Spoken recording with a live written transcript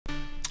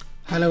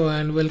Hello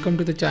and welcome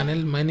to the channel.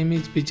 My name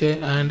is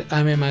Vijay and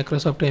I'm a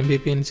Microsoft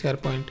MVP in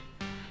SharePoint.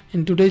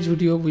 In today's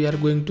video, we are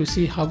going to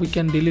see how we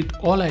can delete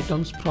all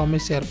items from a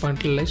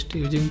SharePoint list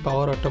using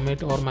Power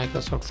Automate or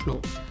Microsoft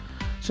Flow.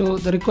 So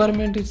the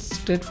requirement is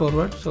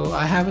straightforward. So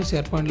I have a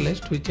SharePoint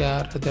list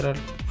there are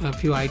a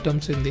few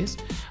items in this,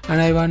 and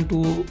I want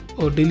to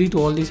delete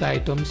all these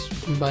items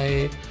from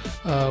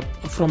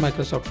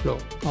Microsoft Flow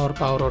or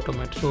Power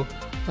Automate. So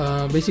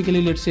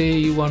basically, let's say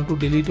you want to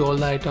delete all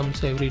the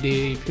items every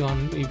day. If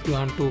you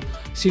want to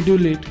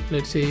schedule it,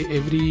 let's say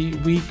every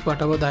week,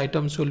 whatever the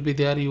items will be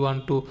there, you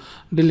want to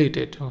delete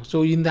it.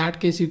 So in that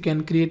case, you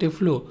can create a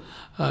flow.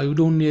 You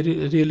don't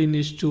really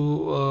need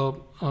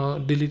to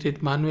delete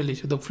it manually,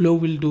 so the flow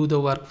will do the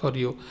work for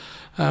you.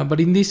 But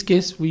in this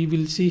case, we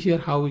will see here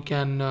how we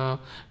can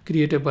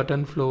create a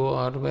button flow,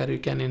 or where you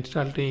can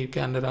install it, you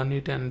can run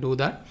it and do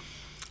that.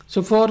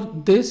 So for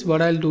this,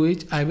 what I'll do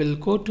is I will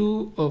go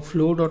to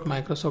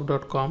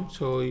flow.microsoft.com.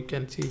 So you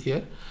can see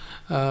here.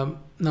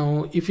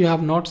 Now, if you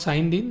have not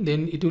signed in,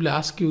 then it will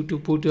ask you to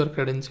put your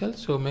credentials.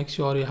 So make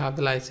sure you have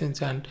the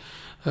license, and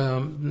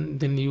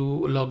then you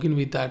log in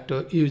with that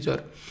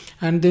user,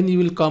 and then you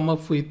will come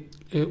up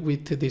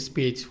with this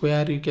page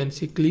where you can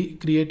see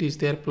create is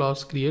there,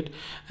 plus create,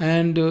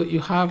 and you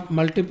have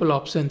multiple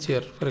options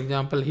here. For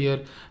example,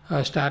 here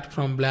start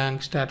from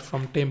blank, start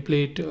from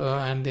template,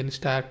 and then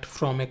start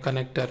from a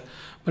connector.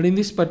 But in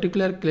this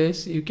particular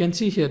case, you can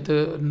see here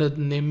the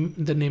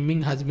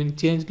naming has been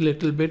changed a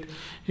little bit.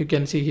 You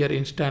can see here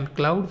instant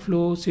cloud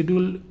flow,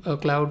 schedule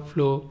cloud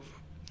flow,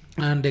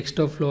 and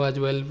desktop flow as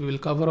well. We will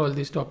cover all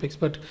these topics,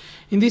 but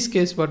in this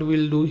case, what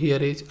we'll do here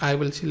is I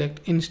will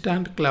select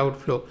instant cloud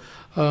flow.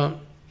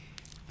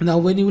 Now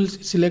when you will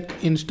select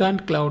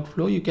instant cloud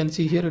flow, you can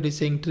see here it is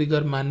saying trigger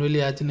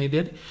manually as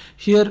needed.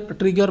 Here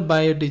trigger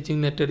by a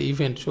designated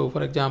event. So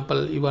for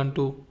example, you want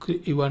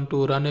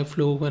to run a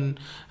flow when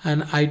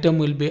an item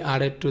will be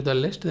added to the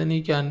list, then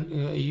you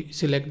can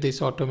select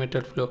this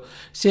automated flow.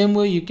 Same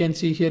way, you can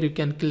see here you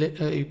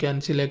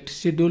can select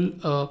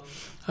schedule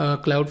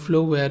cloud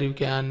flow, where you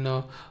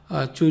can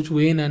choose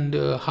when and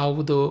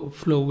how the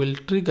flow will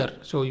trigger.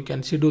 So you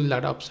can schedule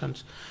that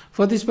options.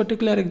 For this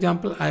particular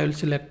example, I will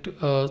select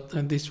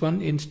this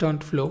one,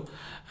 instant flow,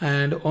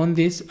 and on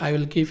this I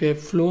will give a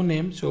flow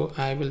name. So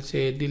I will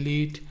say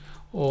delete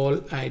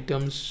all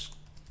items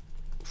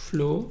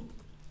flow,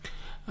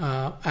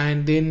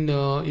 and then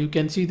you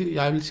can see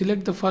I will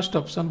select the first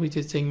option, which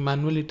is saying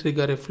manually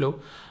trigger a flow.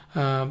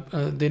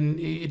 Then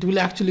it will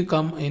actually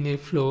come in a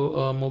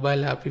flow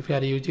mobile app. If you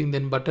are using,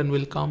 then button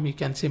will come. You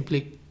can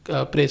simply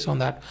press on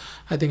that.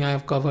 I think I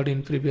have covered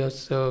in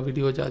previous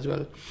videos as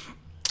well.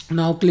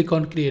 Now click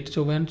on create.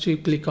 So once you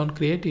click on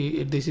create,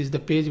 this is the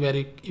page where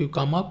you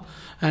come up,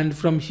 and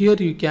from here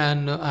you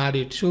can add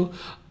it. So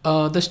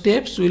the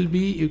steps will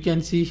be, you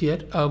can see here,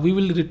 we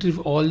will retrieve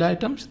all the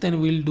items,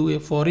 then we'll do a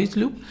for each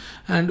loop,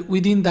 and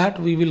within that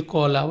we will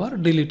call our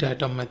delete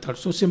item method.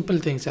 So simple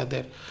things are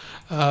there.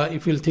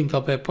 If you'll think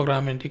of a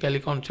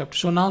programmatically concept.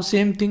 So now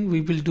same thing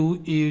we will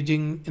do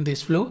using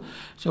this flow.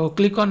 So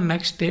click on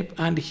next step,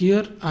 and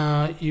here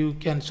you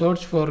can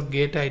search for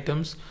get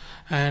items,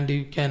 and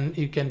you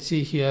can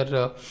see here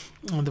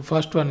the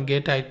first one,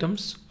 get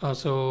items.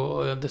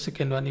 The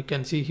second one you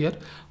can see here,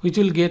 which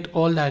will get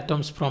all the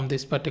items from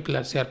this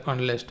particular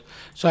SharePoint list.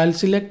 So I'll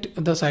select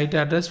the site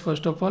address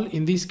first of all.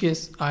 In this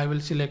case, I will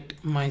select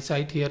my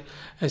site here,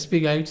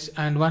 SP Guides,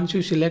 and once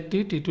you select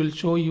it, it will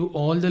show you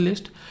all the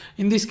list.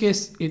 In this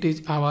case, it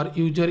is our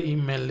user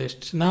email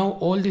list. Now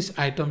all these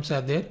items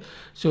are there.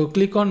 So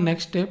click on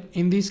next step.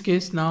 In this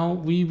case, now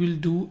we will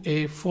do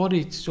a for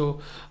each.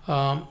 So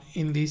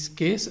in this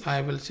case,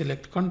 I will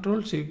select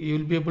control. So you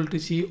will be able to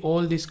see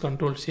all these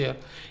controls here.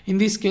 In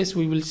this case,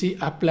 we will see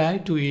apply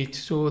to each.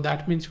 So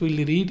that means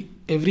we'll read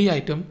every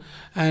item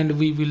and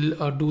we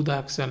will do the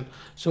action.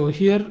 So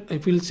here,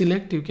 if we'll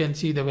select, you can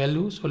see the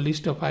value. So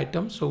list of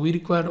items. So we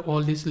require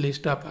all this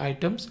list of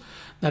items.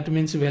 That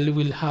means value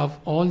will have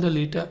all the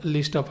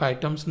list of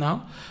items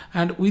now.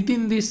 And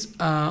within this,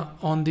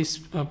 on this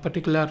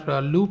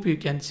particular loop, you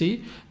can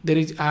see there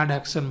is add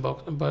action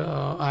box,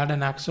 add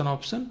an action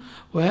option,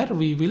 where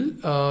we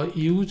will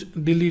use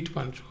delete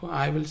one. So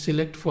I will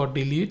select for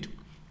delete.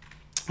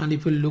 And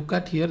if you look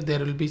at here, there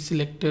will be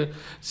select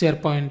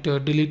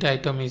SharePoint delete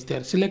item is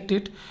there. Select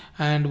it,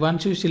 and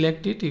once you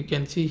select it, you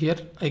can see here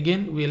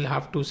again we'll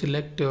have to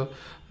select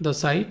the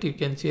site. You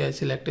can see I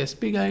select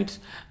SP Guides,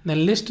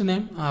 then list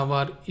name,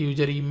 our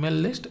user email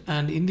list,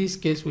 and in this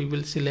case we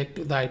will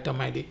select the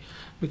item ID,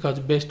 because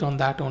based on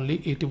that only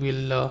it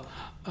will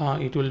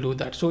do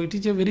that. So it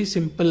is a very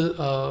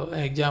simple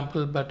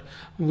example, but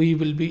we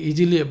will be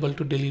easily able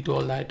to delete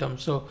all the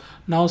items. So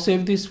now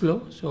save this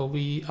flow. So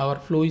our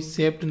flow is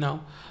saved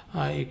now.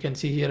 You can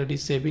see here it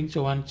is saving.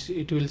 So once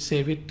it will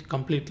save it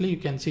completely, you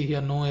can see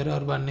here no error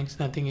warnings,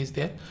 nothing is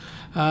there.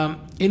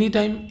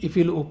 Anytime if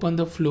you open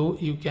the flow,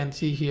 you can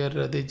see here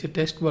there is a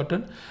test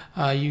button.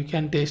 You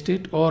can test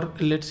it, or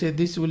let's say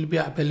this will be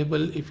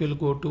available if you'll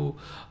go to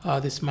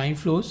this my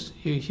flows.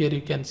 Here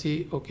you can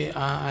see, okay,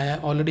 I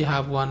already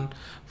have one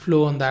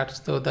flow on that,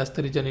 so that's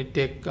the reason it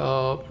take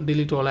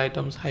delete all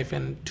items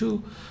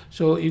 -2.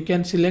 So you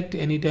can select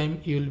anytime,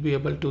 you will be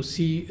able to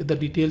see the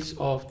details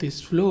of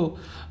this flow.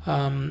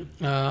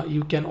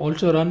 You can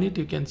also run it.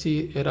 You can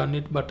see a run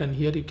it button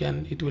here,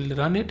 it will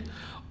run it,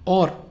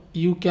 or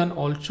you can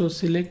also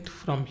select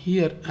from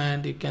here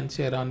and you can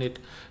say run it.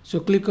 So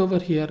click over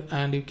here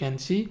and you can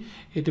see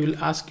it will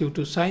ask you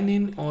to sign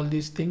in, all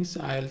these things.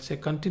 I'll say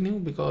continue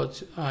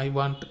because I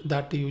want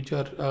that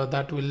user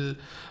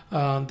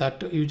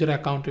that user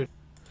account.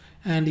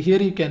 And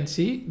here you can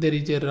see there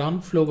is a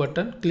run flow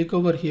button. Click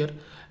over here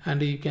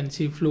and you can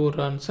see flow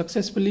run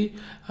successfully.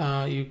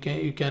 You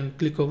can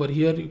click over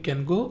here, you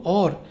can go,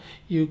 or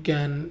you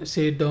can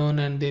say done,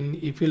 and then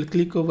if you'll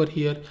click over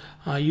here,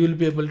 you will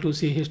be able to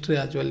see history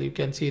as well. You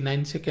can see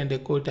 9-second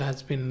echo, it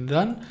has been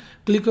run.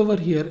 Click over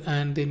here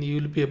and then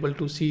you will be able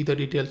to see the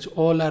details.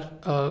 All are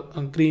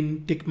a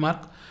green tick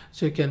mark,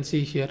 so you can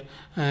see here,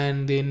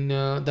 and then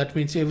that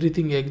means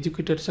everything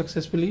executed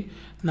successfully.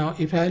 Now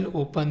if I'll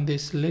open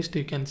this list,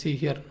 you can see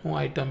here no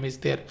item is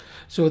there,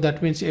 so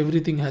that means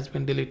everything has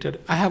been deleted.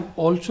 I have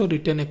also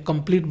written a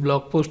complete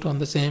blog post on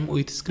the same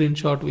with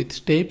screenshot with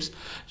steps,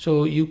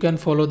 so you can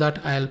follow that.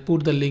 I'll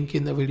put the link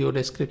in the video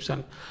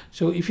description.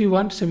 So if you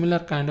want similar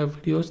kind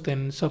of videos,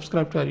 then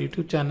subscribe to our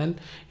YouTube channel.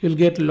 You'll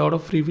get a lot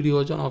of free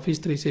videos on Office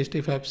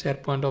 365,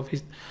 SharePoint,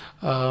 Office,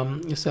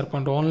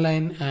 SharePoint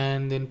Online,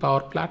 and then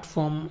Power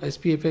Platform,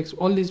 SPFX.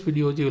 All these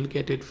videos you will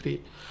get it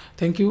free.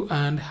 Thank you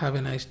and have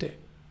a nice day.